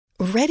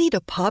Ready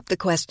to pop the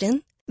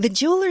question? The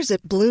jewelers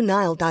at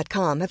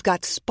BlueNile.com have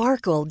got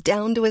sparkle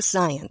down to a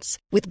science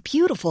with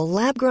beautiful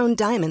lab-grown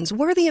diamonds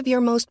worthy of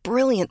your most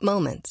brilliant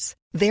moments.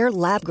 Their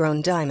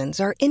lab-grown diamonds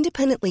are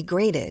independently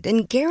graded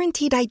and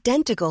guaranteed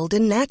identical to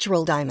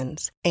natural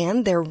diamonds,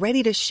 and they're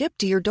ready to ship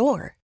to your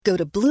door. Go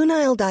to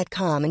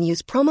BlueNile.com and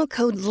use promo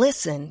code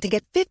LISTEN to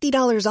get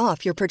 $50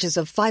 off your purchase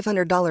of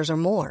 $500 or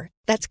more.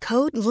 That's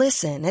code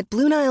LISTEN at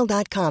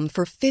BlueNile.com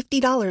for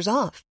 $50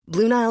 off.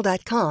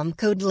 BlueNile.com,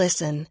 code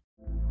LISTEN.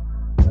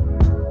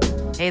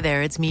 Hey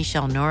there, it's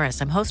Michelle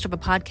Norris. I'm host of a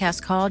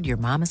podcast called Your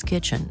Mama's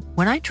Kitchen.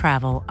 When I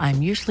travel,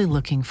 I'm usually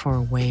looking for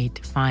a way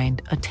to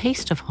find a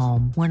taste of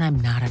home when I'm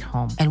not at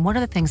home. And one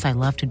of the things I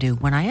love to do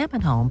when I am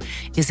at home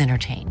is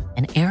entertain.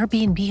 And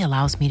Airbnb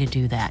allows me to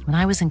do that. When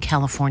I was in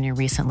California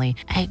recently,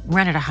 I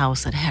rented a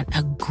house that had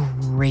a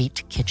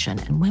great kitchen.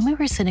 And when we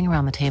were sitting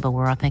around the table, we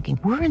were all thinking,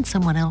 we're in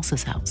someone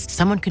else's house.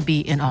 Someone could be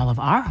in all of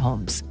our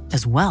homes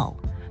as well.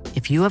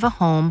 If you have a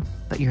home,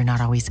 but you're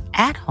not always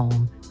at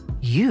home,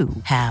 you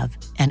have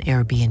an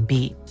Airbnb.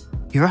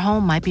 Your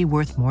home might be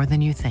worth more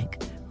than you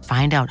think.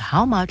 Find out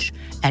how much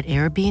at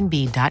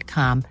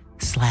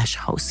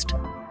airbnb.com/host.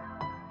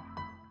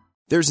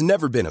 There's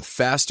never been a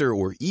faster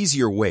or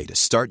easier way to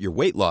start your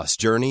weight loss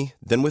journey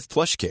than with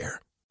PlushCare.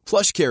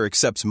 PlushCare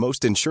accepts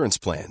most insurance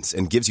plans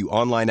and gives you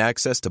online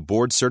access to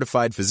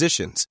board-certified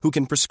physicians who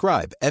can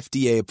prescribe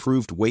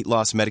FDA-approved weight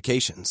loss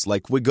medications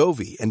like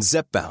Wegovy and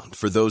Zepbound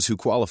for those who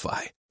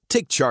qualify.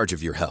 Take charge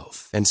of your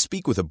health and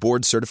speak with a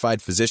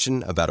board-certified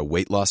physician about a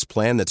weight loss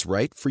plan that's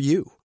right for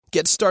you.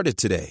 Get started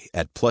today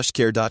at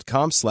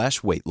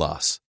plushcare.com/weight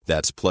loss.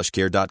 That's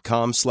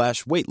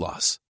plushcare.com/weight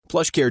loss.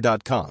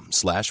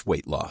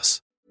 plushcare.com/weight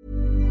loss.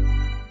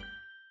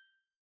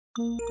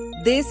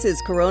 This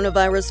is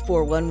Coronavirus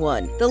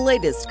 411, the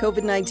latest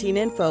COVID-19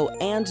 info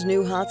and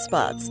new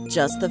hotspots.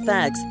 Just the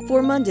facts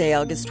for Monday,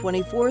 August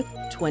 24th,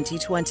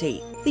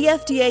 2020. The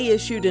FDA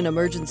issued an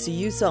emergency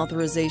use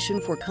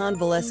authorization for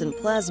convalescent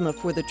plasma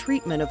for the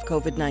treatment of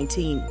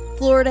COVID-19.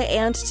 Florida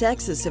and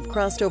Texas have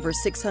crossed over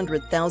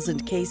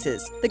 600,000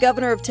 cases. The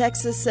governor of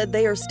Texas said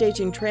they are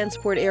staging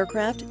transport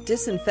aircraft,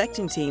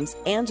 disinfecting teams,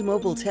 and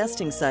mobile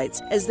testing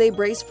sites as they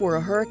brace for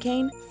a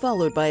hurricane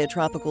followed by a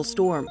tropical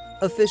storm.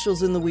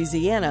 Officials in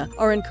Louisiana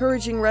are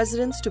encouraging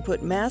residents to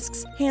put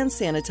masks, hand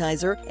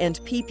sanitizer,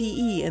 and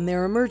PPE in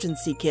their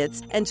emergency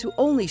kits and to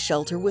only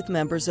shelter with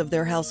members of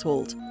their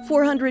household.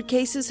 400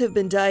 cases have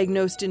been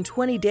diagnosed in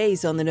 20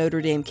 days on the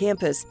Notre Dame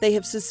campus. They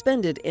have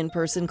suspended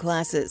in-person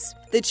classes.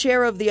 The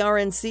chair of the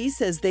RNC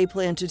says they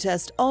plan to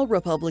test all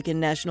Republican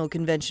National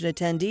Convention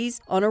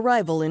attendees on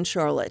arrival in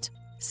Charlotte.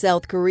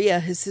 South Korea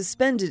has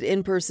suspended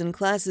in-person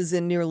classes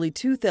in nearly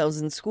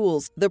 2,000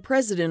 schools. The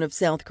president of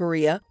South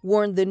Korea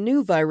warned the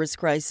new virus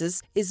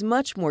crisis is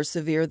much more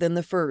severe than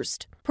the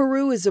first.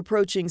 Peru is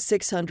approaching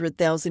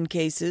 600,000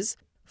 cases.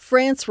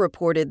 France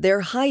reported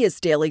their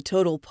highest daily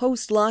total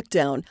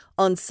post-lockdown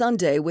on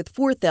Sunday with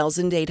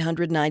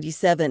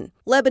 4,897.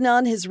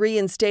 Lebanon has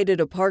reinstated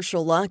a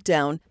partial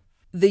lockdown.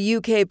 The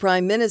UK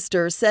Prime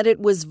Minister said it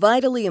was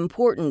vitally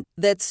important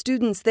that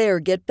students there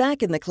get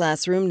back in the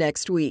classroom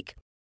next week.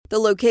 The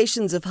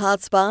locations of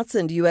hotspots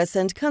and U.S.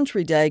 and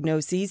country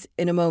diagnoses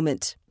in a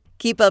moment.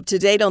 Keep up to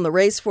date on the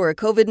race for a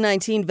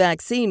COVID-19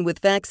 vaccine with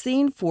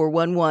Vaccine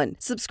 411.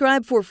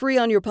 Subscribe for free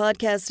on your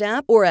podcast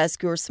app or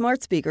ask your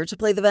smart speaker to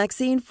play the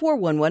Vaccine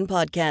 411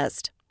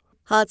 podcast.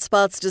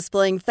 Hotspots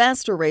displaying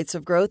faster rates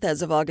of growth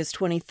as of August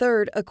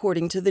 23rd,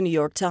 according to the New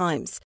York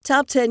Times.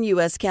 Top 10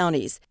 U.S.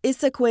 counties: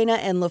 Issaquena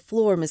and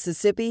LaFleur,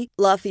 Mississippi;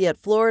 Lafayette,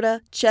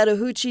 Florida;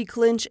 Chattahoochee,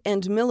 Clinch,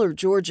 and Miller,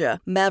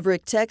 Georgia;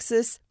 Maverick,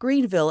 Texas;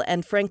 Greenville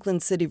and Franklin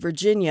City,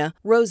 Virginia;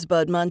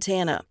 Rosebud,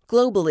 Montana.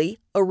 Globally: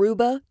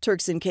 Aruba,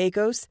 Turks and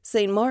Caicos,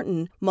 St.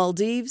 Martin,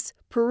 Maldives,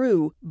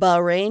 Peru,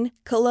 Bahrain,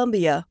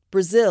 Colombia,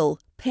 Brazil,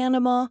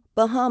 Panama,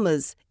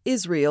 Bahamas,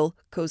 Israel,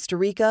 Costa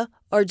Rica,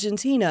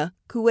 Argentina,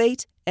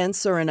 Kuwait, and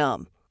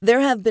Suriname. There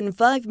have been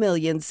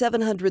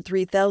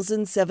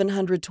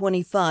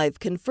 5,703,725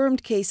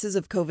 confirmed cases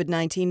of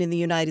COVID-19 in the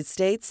United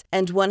States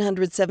and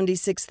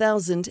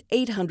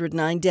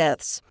 176,809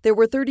 deaths. There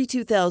were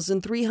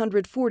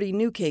 32,340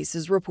 new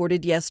cases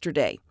reported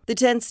yesterday. The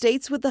 10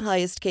 states with the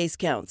highest case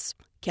counts: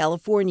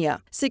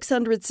 California,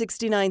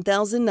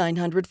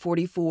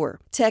 669,944.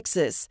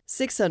 Texas,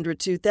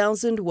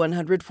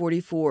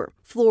 602,144.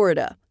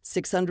 Florida,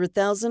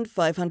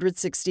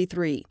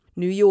 600,563.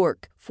 New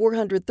York,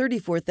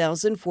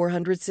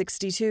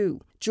 434,462.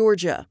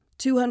 Georgia,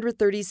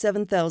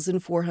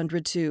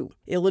 237,402.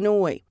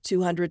 Illinois,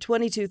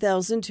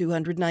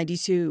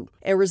 222,292.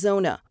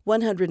 Arizona,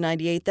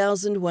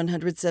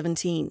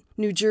 198,117.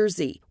 New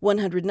Jersey,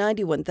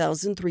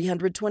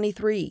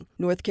 191,323.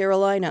 North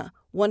Carolina,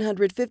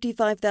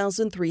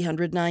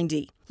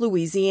 155,390.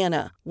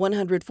 Louisiana,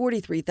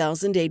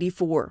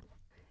 143,084.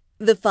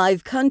 The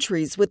 5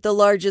 countries with the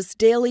largest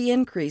daily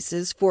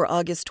increases for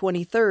August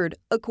 23rd,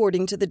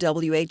 according to the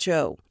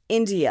WHO.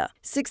 India,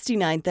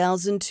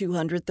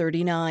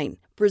 69,239.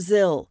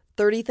 Brazil,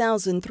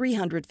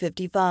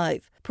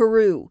 30,355.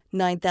 Peru,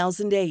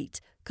 9,008.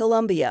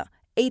 Colombia,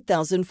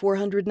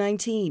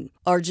 8,419.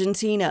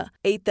 Argentina,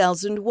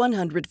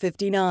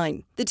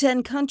 8,159. The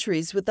 10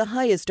 countries with the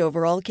highest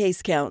overall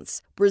case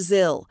counts.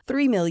 Brazil,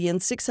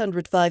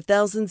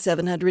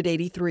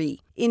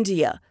 3,605,783.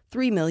 India,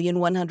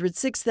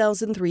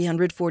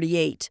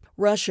 3,106,348.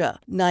 Russia,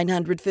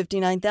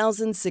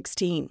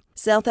 959,016.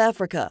 South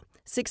Africa,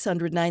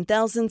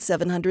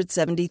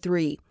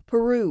 609,773.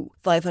 Peru,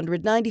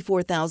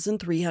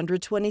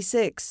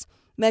 594,326.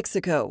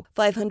 Mexico,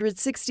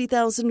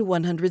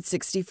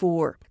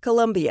 560,164.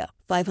 Colombia,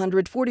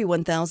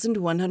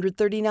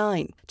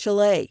 541,139.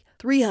 Chile,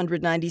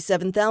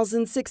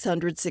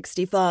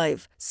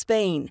 397,665.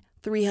 Spain,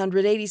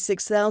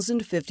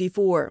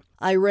 386,054.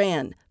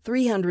 Iran,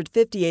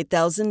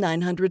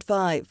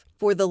 358,905.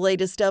 For the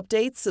latest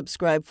updates,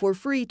 subscribe for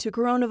free to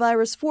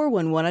Coronavirus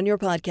 411 on your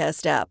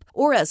podcast app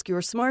or ask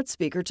your smart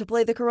speaker to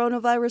play the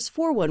Coronavirus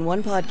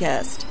 411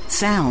 podcast.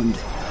 Sound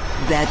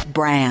that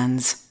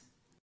brands.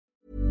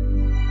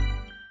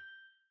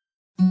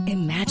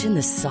 Imagine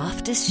the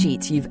softest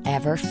sheets you've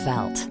ever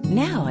felt.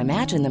 Now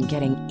imagine them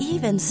getting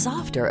even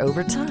softer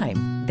over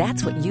time.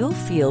 That's what you'll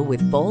feel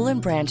with Boll &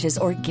 Branch's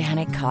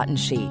organic cotton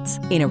sheets.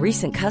 In a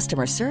recent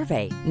customer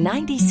survey,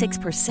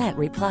 96%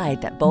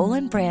 replied that Boll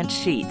 & Branch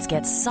sheets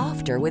get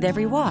softer with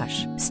every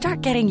wash.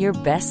 Start getting your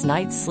best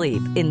night's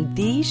sleep in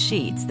these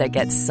sheets that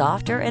get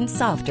softer and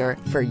softer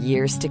for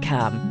years to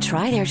come.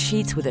 Try their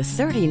sheets with a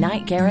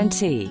 30-night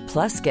guarantee.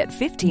 Plus, get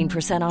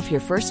 15% off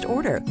your first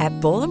order at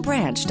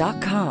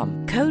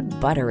bollandbranch.com. Code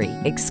BUTTERY.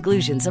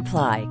 Exclusions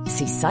apply.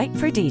 See site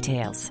for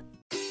details.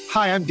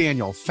 Hi, I'm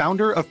Daniel,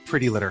 founder of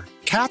Pretty Litter.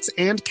 Cats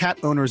and cat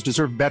owners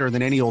deserve better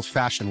than any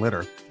old-fashioned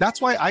litter. That's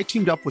why I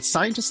teamed up with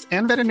scientists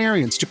and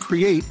veterinarians to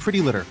create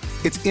Pretty Litter.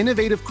 Its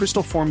innovative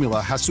crystal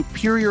formula has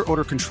superior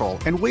odor control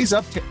and weighs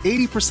up to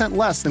 80%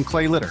 less than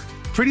clay litter.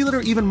 Pretty Litter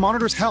even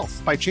monitors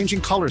health by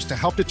changing colors to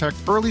help detect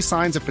early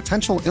signs of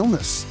potential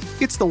illness.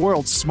 It's the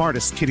world's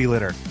smartest kitty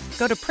litter.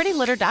 Go to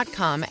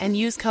prettylitter.com and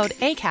use code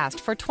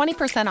ACAST for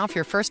 20% off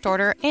your first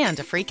order and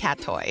a free cat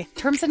toy.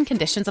 Terms and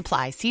conditions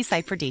apply. See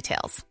site for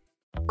details.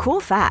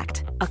 Cool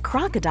fact, a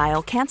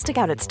crocodile can't stick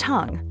out its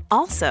tongue.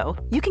 Also,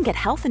 you can get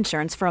health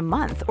insurance for a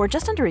month or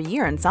just under a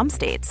year in some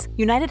states.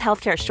 United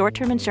Healthcare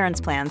short-term insurance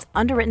plans,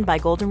 underwritten by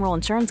Golden Rule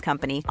Insurance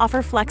Company,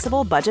 offer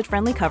flexible,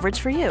 budget-friendly coverage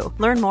for you.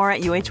 Learn more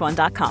at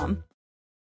uh1.com.